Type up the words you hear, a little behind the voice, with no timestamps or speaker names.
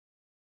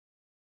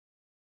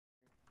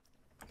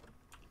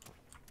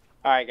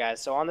Alright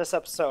guys, so on this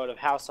episode of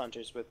House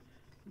Hunters with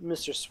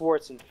Mr.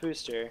 Swartz and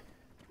Fooster,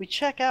 we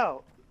check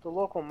out the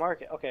local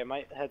market. Okay,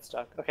 my head's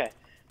stuck. Okay.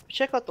 We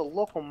check out the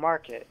local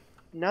market.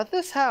 Now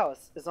this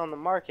house is on the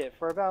market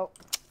for about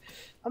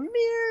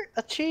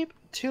a cheap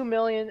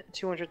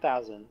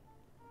 2,200,000.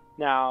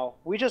 Now,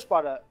 we just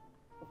bought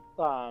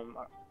our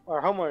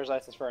homeowner's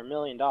license for $1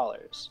 million.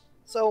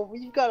 So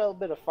we've got a little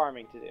bit of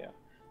farming to do.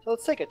 So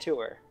let's take a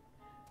tour.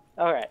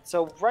 Alright,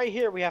 so right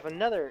here we have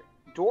another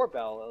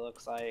doorbell, it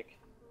looks like.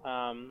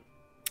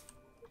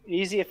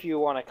 Easy if you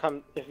want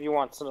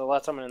to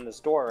let someone in this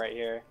door right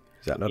here.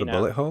 Is that not a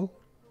bullet hole?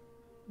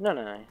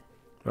 No.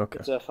 Okay.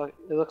 It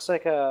looks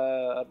like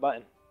a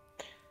button.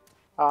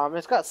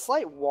 It's got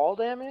slight wall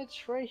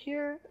damage right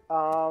here.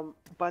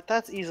 But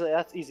that's easy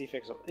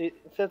fixable.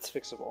 That's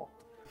fixable.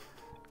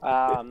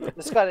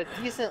 It's got a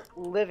decent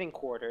living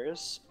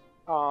quarters.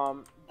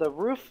 The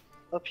roof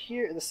up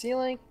here, the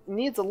ceiling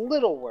needs a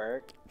little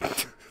work.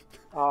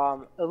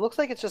 It looks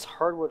like it's just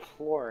hardwood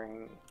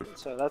flooring,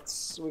 so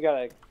we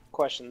gotta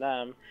question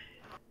them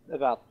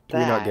about that. Do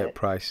we not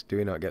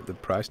get the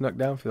price knocked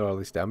down for all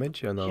this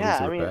damage and all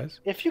these repairs?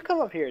 If you come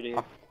up here, dude,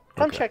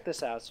 come check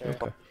this out, sir.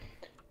 Okay.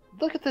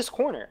 Look at this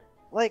corner.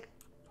 Like,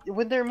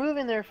 when they're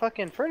moving their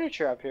fucking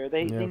furniture up here,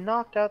 they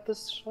knocked out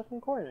this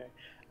fucking corner.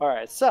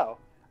 Alright, so,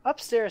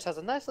 upstairs has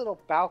a nice little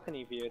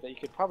balcony view that you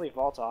could probably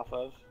vault off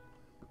of.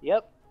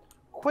 Yep.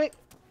 Quick!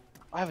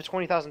 I have a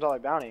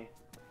 $20,000 bounty.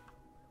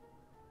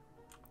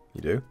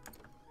 You do?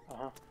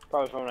 Uh-huh.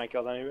 Probably from when I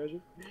killed any badger.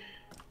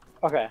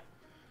 Okay.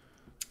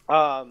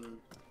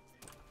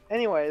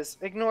 Anyways,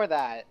 ignore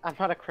that. I'm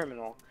not a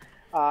criminal.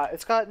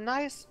 It's got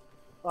nice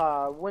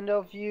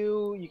window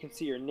view. You can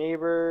see your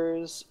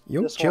neighbors.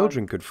 Young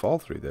children could fall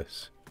through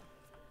this.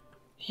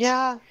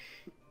 Yeah,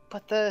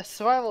 but the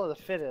survival of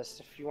the fittest,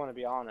 if you want to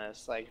be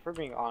honest. Like, if we're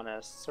being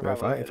honest,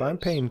 if I'm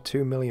paying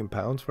 £2 million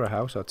for a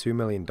house or $2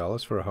 million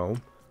for a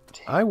home,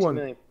 I want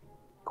 2 million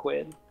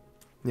quid.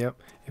 Yep.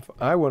 If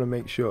I want to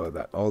make sure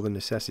that all the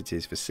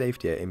necessities for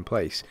safety are in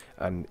place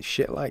and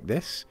shit like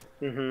this,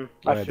 where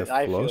the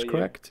floor's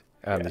correct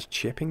and there's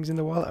chippings in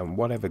the wall and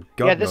whatever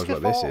God knows what this is. Yeah,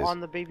 this could fall on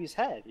the baby's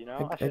head, you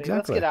know? Exactly.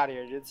 Let's get out of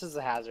here, dude. This is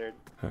a hazard.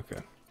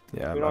 Okay.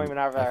 Yeah, we don't even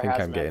have our I think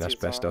I'm hazmat getting suits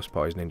asbestos on.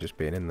 poisoning just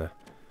being in there.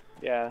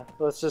 Yeah,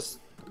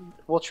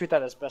 we'll treat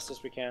that as best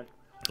as we can.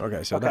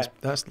 Okay, so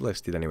that's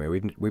listed anyway.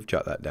 We've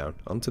jot that down.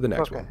 On to the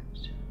next one.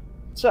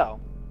 So,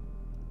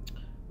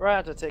 we're gonna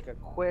have to take a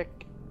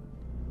quick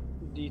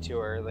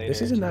detour later.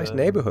 This is a nice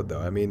neighborhood,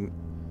 though. I mean,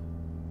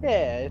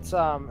 yeah, it's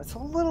a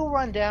little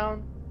run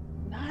down,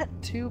 not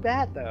too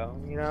bad though.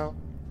 You know,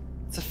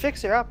 it's a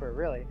fixer-upper,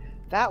 really.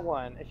 That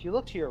one, if you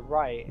look to your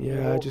right,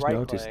 yeah, I just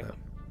noticed that.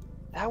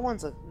 That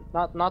one's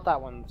not that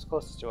one that's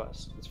closest to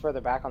us. It's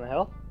further back on the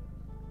hill.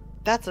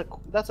 That's a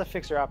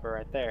fixer-upper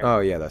right there. Oh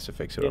yeah, that's a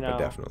fixer-upper,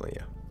 definitely.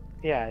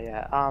 Yeah.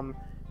 Yeah.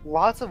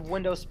 Lots of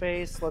window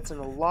space. Lets in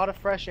a lot of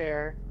fresh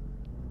air.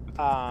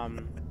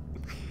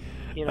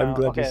 I'm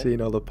glad you're seeing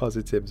all the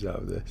positives out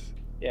of this.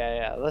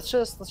 Yeah. Let's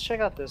check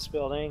out this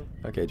building.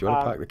 Okay, do you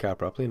want to park the car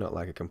properly, not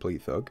like a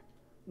complete thug?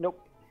 Nope.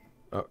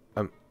 Oh,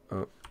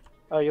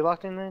 Oh, you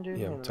locked in there, dude?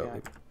 Yeah, I'm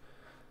totally.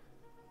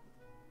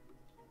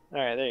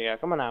 Alright, there you go.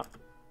 Come on out.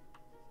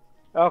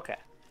 Okay.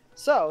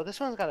 So, this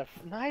one's got a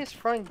nice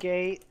front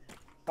gate,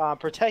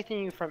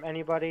 protecting you from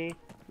anybody.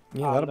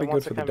 Yeah, that'll be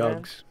good for the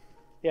dogs.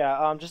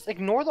 Yeah, just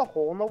ignore the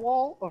hole in the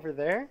wall over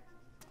there.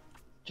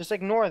 Just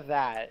ignore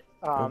that.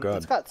 Oh god.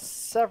 It's got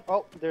several.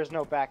 Oh, there's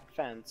no back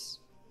fence.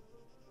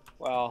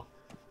 Well,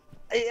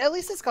 at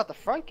least it's got the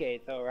front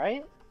gate, though,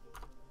 right?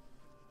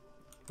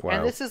 Wow.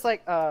 And this is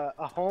like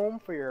a home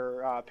for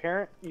your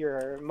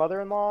your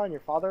mother-in-law and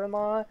your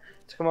father-in-law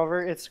to come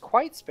over. It's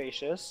quite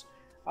spacious.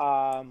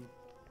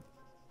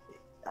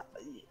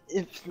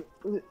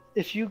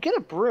 If you get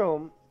a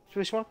broom, do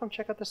you want to come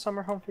check out the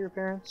summer home for your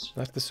parents?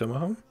 That's the summer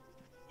home?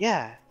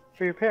 Yeah,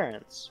 for your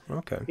parents.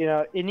 Okay. You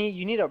know, you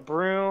need a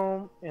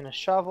broom and a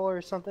shovel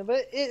or something,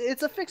 but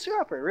it's a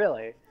fixer-upper,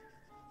 really.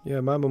 Yeah,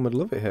 my mum would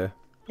love it here.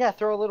 Yeah,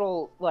 throw a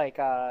little like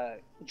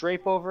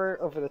drape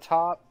over the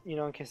top, you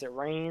know, in case it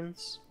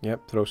rains.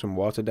 Yep, throw some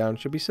water down,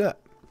 should be set.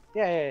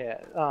 Yeah.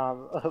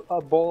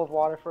 A bowl of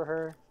water for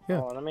her.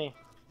 Yeah. Oh, to me.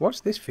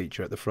 What's this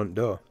feature at the front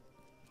door?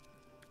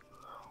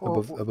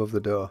 Above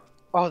the door.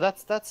 Oh,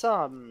 that's that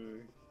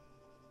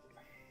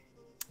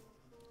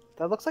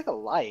looks like a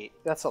light.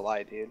 That's a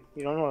light, dude.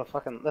 You don't know what a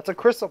fucking. That's a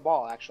crystal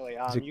ball, actually.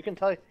 You can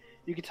tell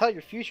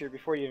your future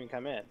before you even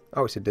come in.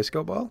 Oh, it's a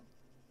disco ball?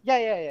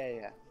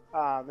 Yeah.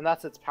 And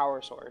that's its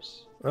power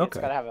source. Okay. It's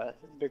gotta have a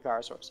big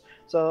power source.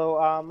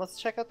 So let's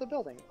check out the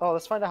building. Oh,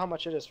 let's find out how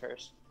much it is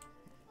first.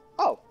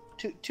 Oh,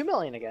 2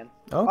 million again.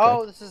 Okay.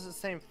 Oh, this is the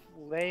same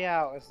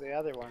layout as the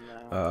other one,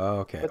 though. Oh,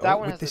 okay. But that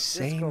one with has the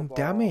same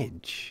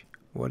damage.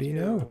 What do you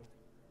know?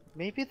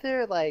 Maybe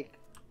they're like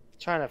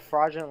trying to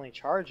fraudulently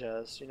charge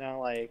us. You know,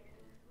 like,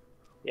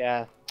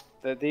 yeah.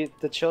 The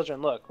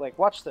children, look, like,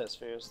 watch this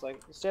first. Like,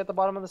 stay at the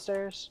bottom of the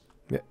stairs.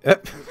 Yeah.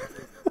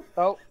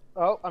 Oh,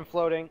 I'm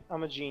floating.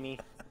 I'm a genie.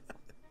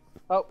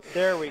 Oh,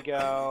 there we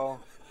go.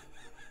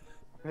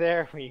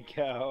 There we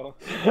go.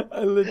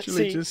 I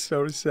literally just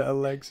saw a set of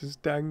legs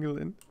just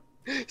dangling.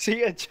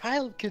 See, a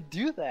child could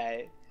do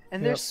that.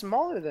 And they're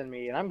smaller than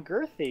me, and I'm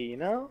girthy, you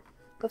know?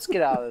 Let's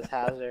get out of this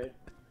hazard.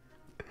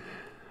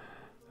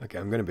 Okay,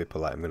 I'm going to be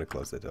polite. I'm going to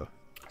close the door.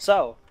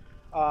 So,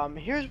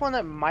 here's one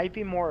that might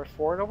be more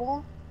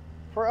affordable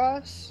for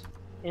us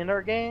in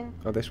our game.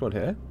 Oh, this one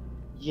here?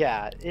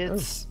 Yeah,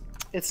 it's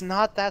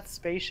not that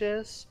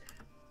spacious,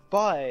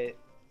 but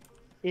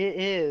it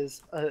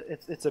is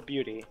it's a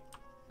beauty.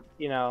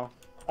 You know,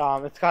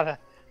 it's got a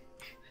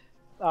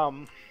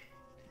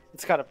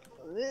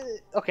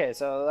okay,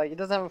 so like it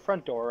doesn't have a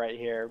front door right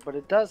here, but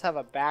it does have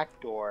a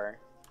back door.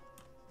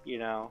 You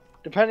know,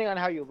 depending on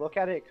how you look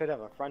at it, it could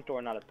have a front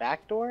door, not a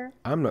back door.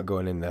 I'm not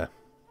going in there.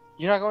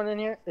 You're not going in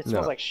here? It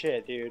smells like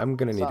shit, dude. I'm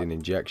gonna need an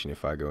injection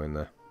if I go in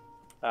there.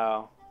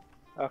 Oh,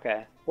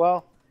 okay.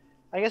 Well,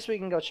 I guess we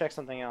can go check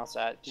something else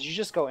out. Did you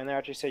just go in there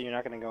after you said you're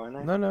not gonna go in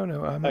there? No.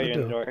 I'm at you're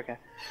in the door. Okay.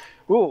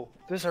 Ooh,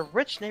 there's a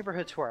rich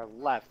neighborhood to our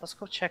left. Let's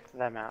go check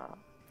them out.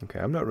 Okay,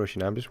 I'm not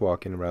rushing. I'm just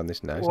walking around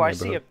this nice neighborhood. I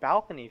see a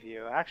balcony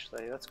view,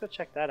 actually. Let's go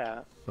check that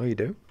out. Oh, you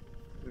do?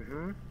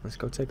 Mm-hmm. Let's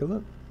go take a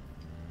look.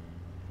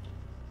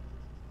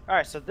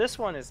 Alright, so this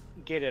one is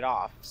gated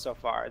off so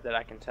far that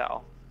I can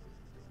tell.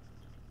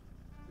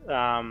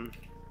 I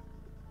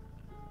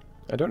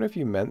don't know if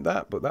you meant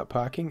that, but that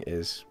parking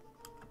is...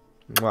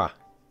 Mwah.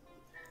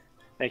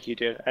 Thank you,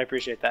 dude. I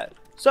appreciate that.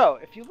 So,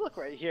 if you look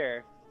right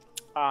here,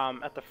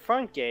 at the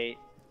front gate,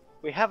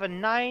 we have a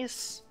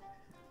nice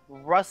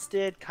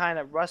rusted kind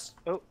of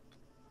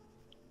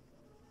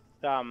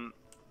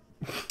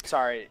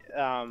sorry.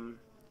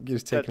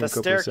 Just taking the a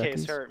couple staircase of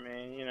seconds. hurt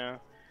me, you know.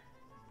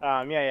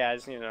 Yeah, I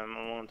just need them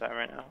a long time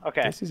right now.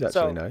 Okay. This is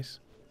actually nice.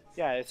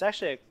 Yeah, it's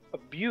actually a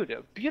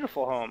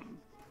beautiful home.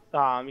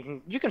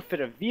 You can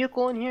fit a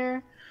vehicle in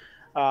here.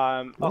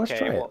 Well, let's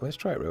try it. Let's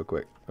try it real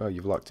quick. Oh,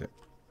 you've locked it.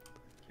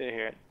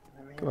 Here.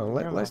 Come on,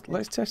 let's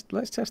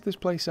test this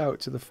place out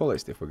to the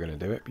fullest if we're gonna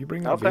do it. You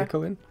bring that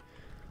vehicle in.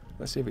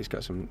 Let's see if it's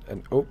got some.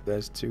 And oh,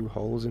 there's two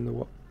holes in the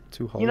wall.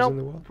 In the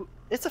wall.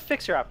 It's a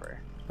fixer-upper.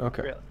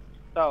 Okay. Really.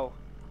 Oh.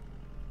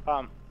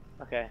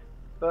 Okay.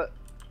 But.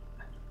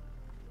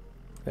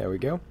 There we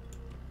go.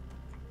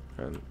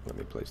 And let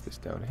me place this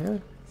down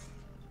here.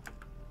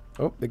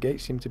 Oh, the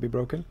gates seem to be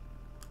broken.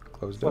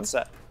 Closed up. What's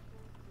that?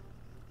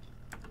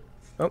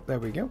 Oh, there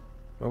we go.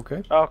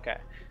 Okay. Okay.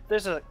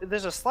 There's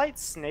a slight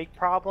snake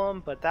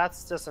problem, but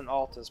that's just an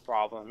Altis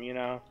problem, you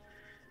know.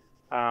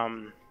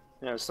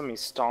 You know, somebody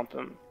stomp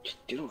him.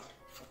 Dude,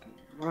 fucking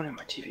ruining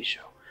my TV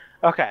show.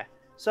 Okay,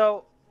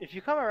 so if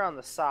you come around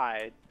the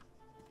side,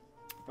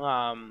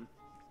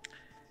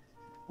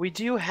 we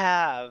do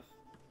have,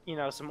 you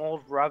know, some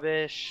old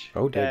rubbish.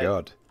 Oh dear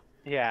God.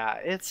 Yeah,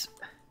 it's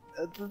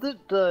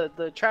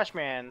the trash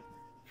man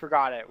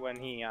forgot it when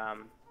he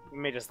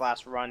made his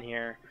last run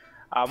here.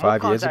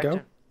 5 years ago.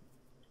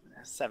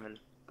 7,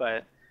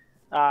 but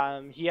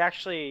he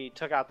actually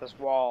took out this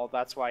wall.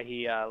 That's why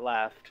he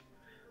left.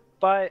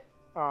 But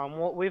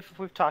well,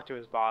 we've talked to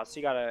his boss.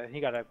 He got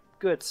a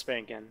good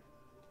spanking.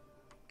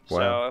 Wow.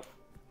 So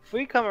if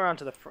we come around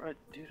to the front,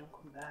 dude, don't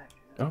come back.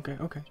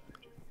 Okay.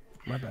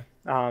 My bad.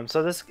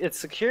 So it's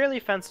securely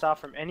fenced off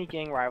from any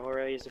gang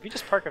rivalries. If you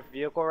just park a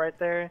vehicle right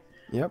there,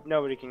 yep,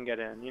 nobody can get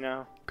in. You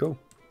know. Cool.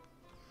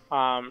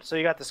 So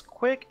you got this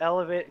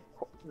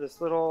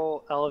this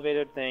little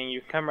elevated thing. You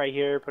come right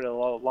here, put a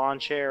little lawn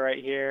chair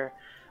right here.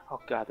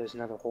 Oh God, there's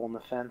another hole in the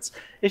fence.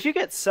 If you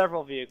get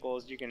several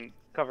vehicles, you can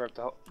cover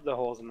up the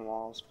holes in the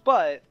walls.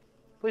 But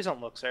please don't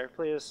look, sir.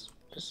 Please.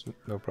 Just...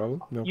 No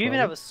problem. You even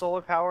have a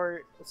solar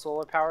power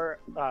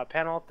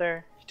panel up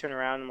there. If you turn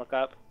around and look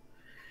up,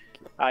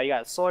 you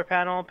got a solar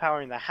panel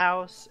powering the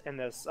house, and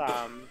this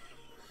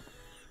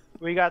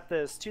we got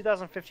this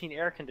 2015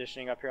 air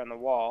conditioning up here on the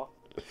wall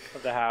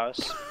of the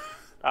house,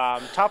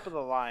 top of the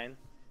line,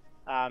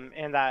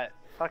 and that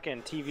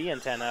fucking TV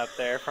antenna up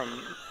there from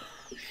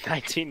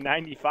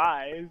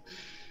 1995.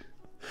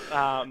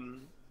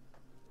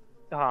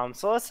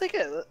 So let's take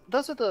it.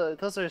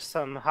 Those are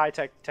some high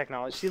tech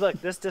technology. See, look,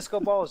 this disco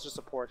ball is just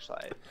a porch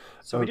light.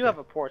 So we do have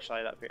a porch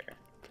light up here.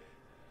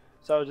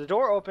 So the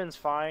door opens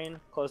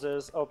fine,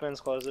 closes, opens,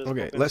 closes.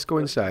 Okay, opens, let's go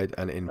inside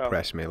and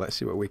impress me. Let's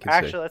see what we can see.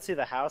 Actually, let's see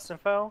the house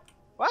info.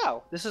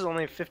 Wow, this is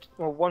only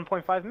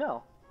 1.5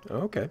 mil.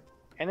 Okay.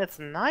 And it's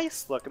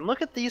nice looking.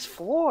 Look at these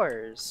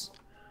floors.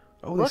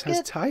 Oh, this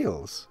has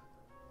tiles.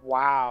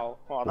 Wow.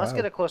 Well, let's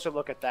get a closer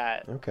look at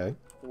that. Okay.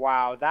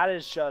 Wow, that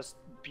is just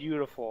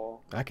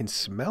beautiful. I can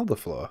smell the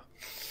floor.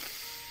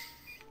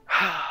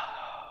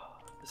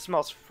 It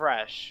smells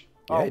fresh.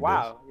 Yeah, oh,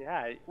 wow.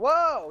 Yeah.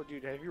 Whoa,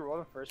 dude, have you rolled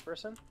in first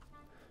person?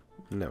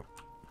 No.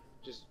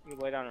 Just you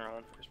lay down and roll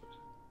in first person.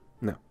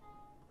 No.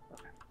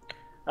 Okay.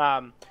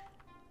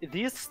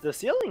 The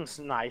ceiling's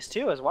nice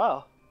too as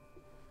well.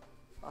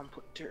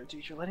 Dude,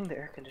 you're letting the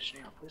air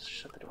conditioning out. Please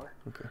shut the door.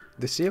 Okay.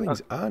 The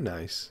ceilings are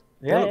nice.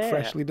 Yeah, they look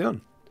freshly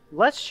done.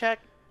 Let's check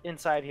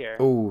inside here.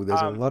 Oh,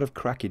 there's a lot of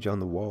crackage on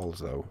the walls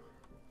though.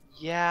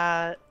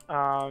 Yeah.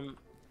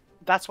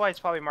 That's why it's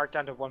probably marked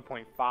down to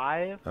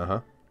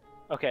 1.5.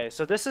 Okay,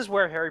 so this is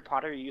where Harry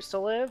Potter used to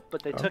live,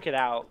 but they took it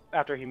out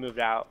after he moved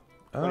out.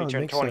 When he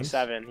turned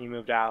 27, he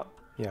moved out.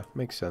 Yeah,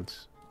 makes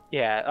sense.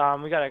 Yeah,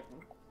 we got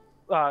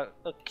a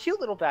cute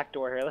little back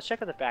door here. Let's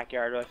check out the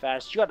backyard really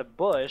fast. You got a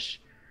bush.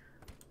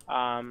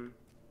 You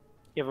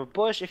have a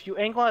bush. If you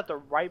angle at the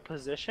right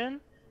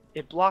position,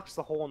 it blocks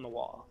the hole in the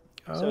wall.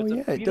 So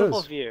it's a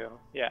beautiful view.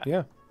 Yeah.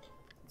 Yeah.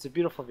 It's a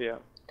beautiful view.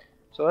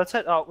 So let's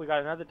head. Oh, we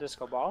got another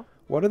disco ball.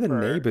 What are the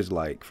neighbors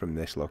like from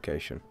this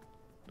location?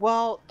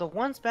 Well, the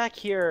ones back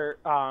here,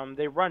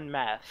 they run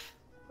meth.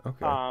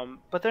 Okay.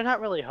 But they're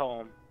not really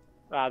home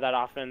that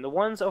often. The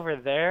ones over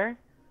there,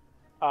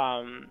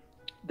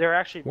 they're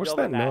actually. What's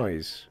that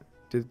noise?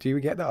 Do you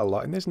get that a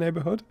lot in this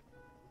neighborhood?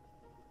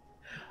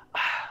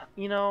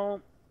 You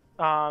know,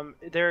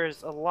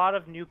 there's a lot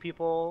of new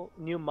people,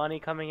 new money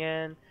coming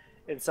in,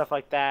 and stuff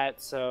like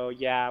that. So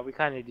yeah, we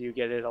kind of do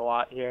get it a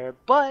lot here.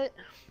 But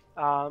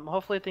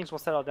hopefully things will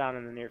settle down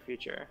in the near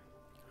future.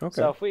 Okay.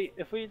 So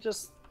if we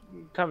just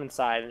come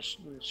inside and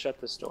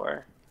shut this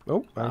door.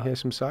 Oh, I hear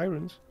some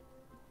sirens.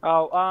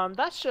 Oh,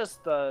 that's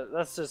just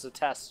a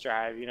test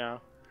drive, you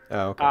know.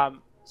 Oh, okay.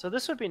 So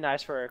this would be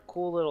nice for a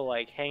cool little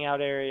like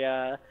hangout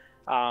area,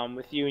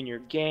 with you and your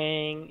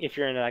gang if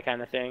you're into that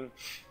kind of thing.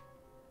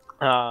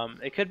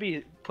 It could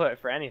be put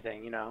for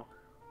anything, you know.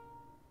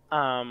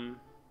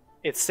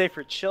 It's safe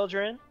for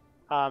children.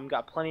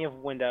 Got plenty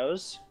of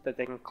windows that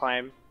they can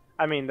climb.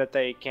 I mean, that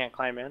they can't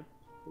climb in.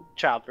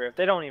 Childproof.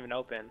 They don't even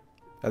open.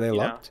 Are they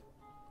locked?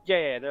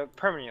 Yeah, they're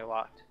permanently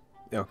locked.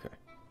 Okay.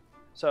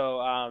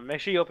 So make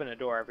sure you open a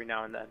door every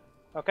now and then.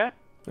 Okay?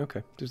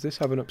 Okay. Does this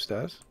have an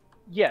upstairs?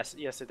 Yes,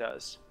 it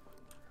does.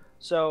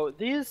 So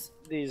these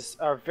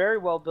are very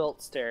well built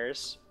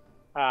stairs.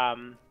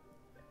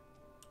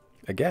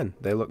 Again,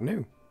 they look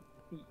new.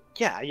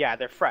 Yeah,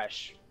 they're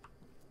fresh,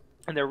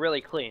 and they're really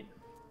clean.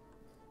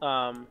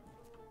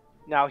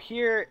 Now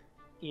here,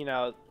 you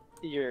know,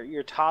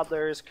 your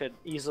toddlers could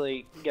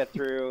easily get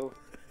through,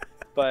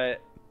 but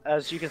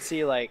as you can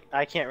see, like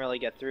I can't really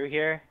get through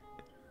here.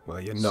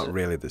 Well, you're not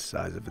really the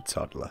size of a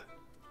toddler.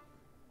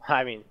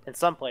 I mean, in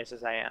some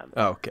places I am.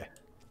 Oh, okay.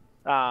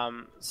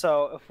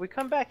 So if we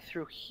come back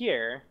through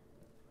here,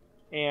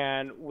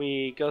 and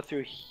we go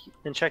through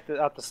and check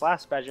out this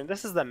last bedroom.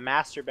 This is the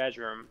master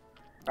bedroom.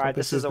 All right,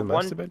 this is the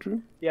master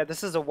bedroom? Yeah,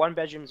 this is a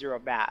 1-bedroom,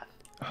 0-bath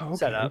okay.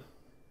 setup.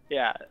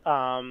 Yeah.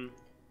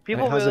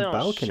 People really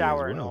don't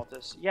shower in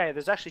Altis. Yeah,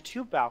 there's actually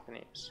 2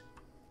 balconies.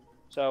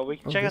 So we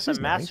can check out the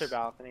master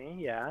balcony.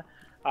 Yeah.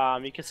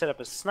 You can set up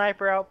a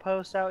sniper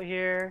outpost out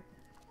here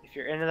if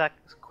you're into that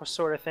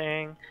sort of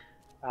thing.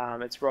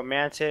 It's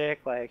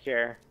romantic. Like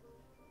here,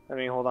 let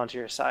me hold on to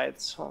your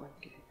sides. Hold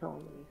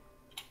on.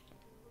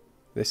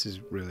 This is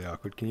really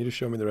awkward. Can you just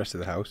show me the rest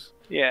of the house?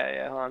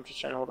 Yeah. Hold on, I'm just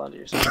trying to hold on to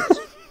your sides.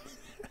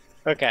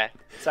 Okay.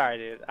 Sorry,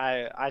 dude.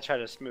 I try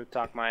to smooth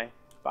talk my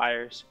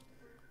buyers.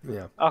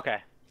 Yeah.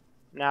 Okay.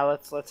 Now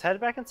let's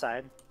head back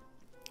inside.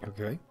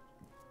 Okay.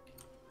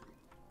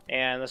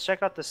 And let's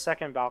check out the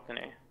second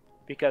balcony,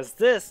 because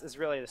this is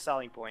really the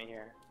selling point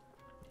here.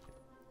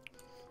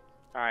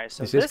 All right.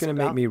 So is this going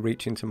to make me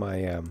reach into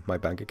my my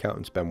bank account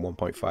and spend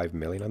 1.5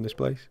 million on this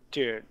place?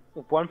 Dude,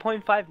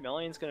 1.5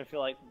 million is going to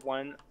feel like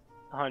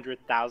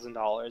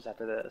 $100,000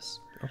 after this.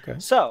 Okay.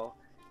 So,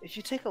 if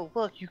you take a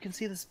look, you can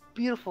see this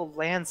beautiful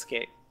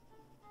landscape.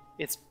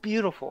 It's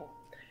beautiful.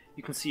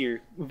 You can see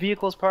your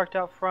vehicles parked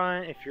out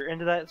front if you're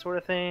into that sort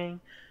of thing.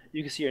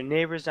 You can see your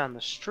neighbors down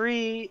the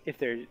street if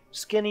they're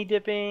skinny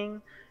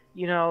dipping.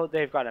 You know,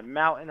 they've got a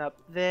mountain up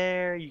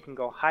there. You can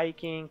go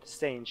hiking to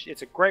stay in.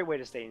 It's a great way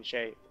to stay in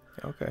shape.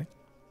 Okay.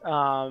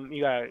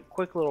 You got a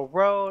quick little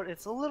road.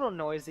 It's a little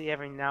noisy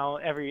every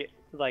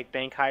like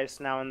bank heist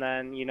now and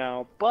then, you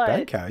know, but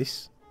bank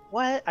heist?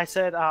 What? I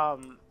said I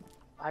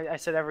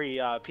said every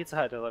Pizza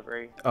Hut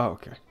delivery. Oh,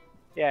 okay.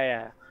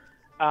 Yeah.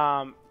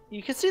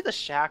 You can see the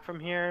shack from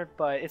here,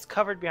 but it's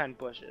covered behind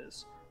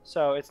bushes.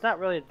 So it's not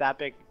really that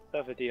big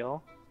of a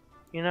deal,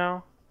 you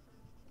know?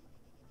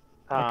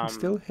 I can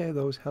still hear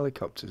those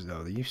helicopters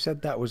though. You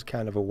said that was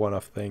kind of a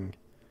one-off thing.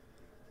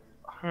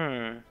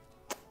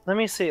 Let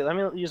me see. Let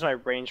me use my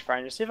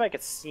rangefinder, see if I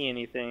could see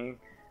anything.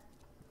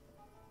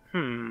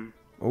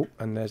 Oh,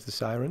 and there's the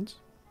sirens.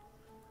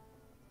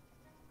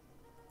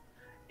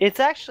 It's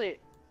actually,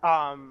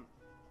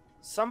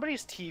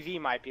 somebody's TV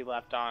might be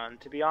left on,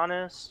 to be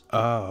honest.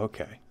 Oh,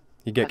 okay.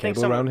 You get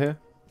cable around here?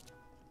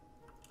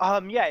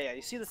 Yeah.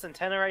 You see this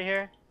antenna right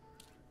here?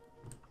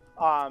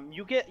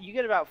 You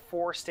get about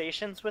 4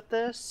 stations with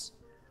this.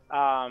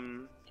 But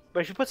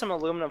if you put some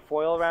aluminum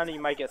foil around it,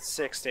 you might get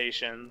 6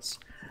 stations.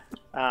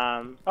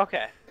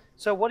 Okay.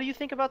 So what do you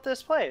think about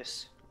this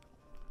place?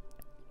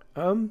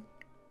 To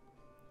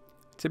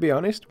be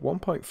honest,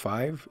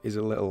 1.5 is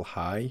a little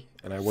high,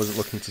 and I wasn't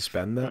looking to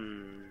spend that.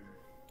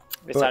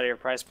 It's out of your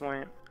price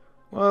point?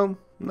 Well,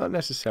 not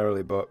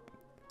necessarily, but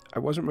I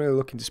wasn't really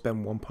looking to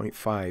spend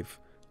 1.5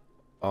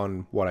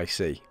 on what I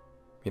see,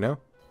 you know?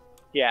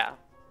 Yeah.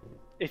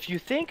 If you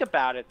think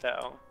about it,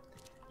 though,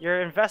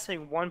 you're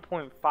investing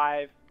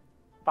 1.55,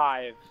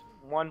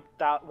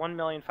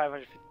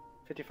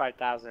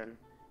 1,555,000,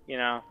 you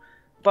know?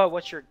 But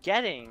what you're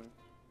getting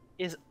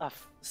is a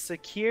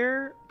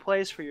secure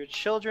place for your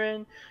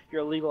children,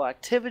 your illegal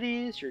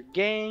activities, your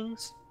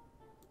gangs.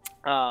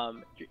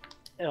 You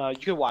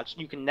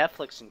can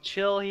Netflix and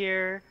chill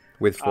here.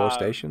 With 4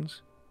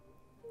 stations?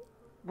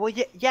 Well,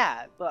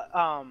 yeah, but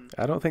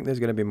I don't think there's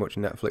going to be much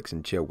Netflix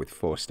and chill with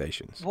 4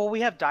 stations. Well,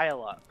 we have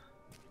dial-up.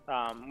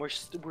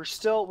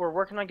 We're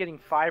working on getting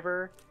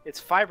fiber. It's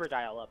fiber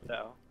dial-up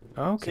though.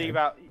 Okay.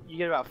 So you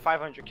get about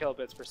 500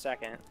 kilobits per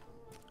second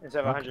instead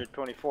of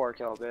 124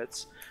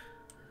 kilobits.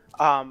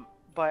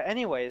 But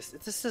anyways,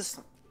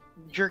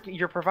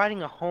 you're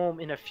providing a home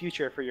in a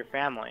future for your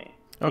family.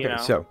 Okay, you know?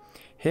 So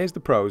here's the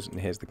pros and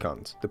here's the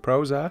cons. The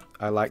pros are,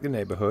 I like the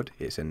neighborhood.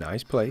 It's a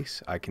nice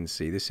place. I can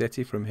see the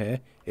city from here.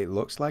 It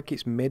looks like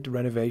it's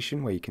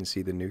mid-renovation where you can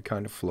see the new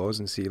kind of floors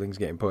and ceilings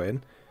getting put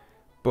in.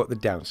 But the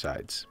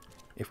downsides.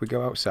 If we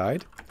go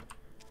outside,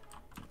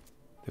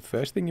 the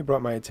first thing you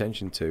brought my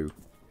attention to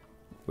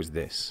was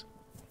this.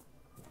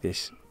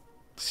 This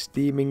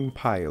steaming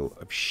pile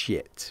of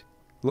shit.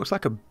 Looks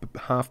like a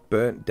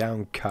half-burnt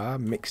down car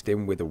mixed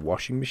in with a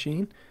washing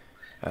machine.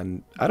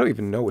 And I don't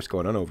even know what's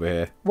going on over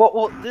here.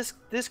 Well, this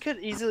could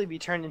easily be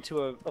turned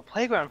into a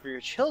playground for your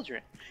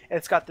children.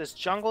 It's got this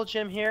jungle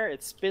gym here.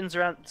 It spins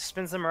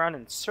them around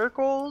in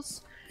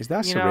circles. Is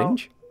that a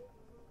syringe?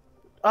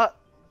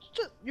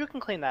 You can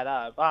clean that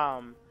up.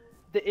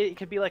 It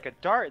could be like a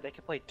dart. They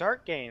could play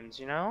dart games.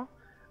 You know,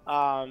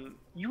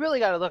 you really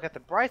got to look at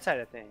the bright side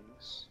of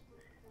things.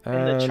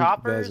 And the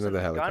choppers and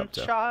the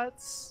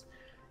gunshots.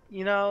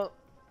 You know,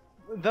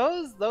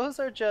 those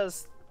are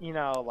just, you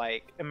know,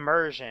 like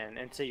immersion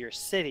into your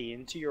city,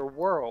 into your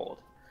world,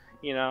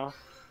 you know.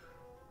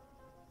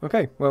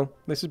 Okay, well,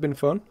 this has been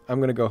fun. I'm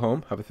going to go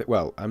home,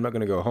 well, I'm not going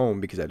to go home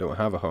because I don't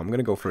have a home. I'm going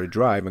to go for a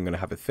drive. I'm going to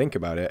have a think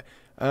about it,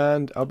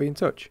 and I'll be in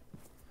touch.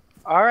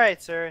 All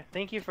right, sir.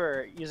 Thank you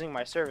for using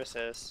my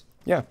services.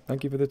 Yeah,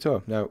 thank you for the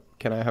tour. Now,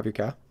 can I have your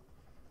car?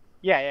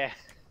 Yeah.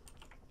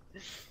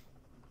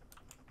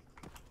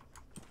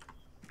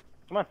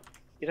 Come on,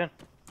 get in.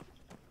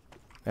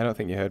 I don't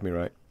think you heard me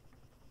right.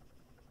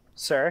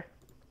 Sir,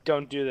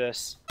 don't do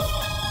this.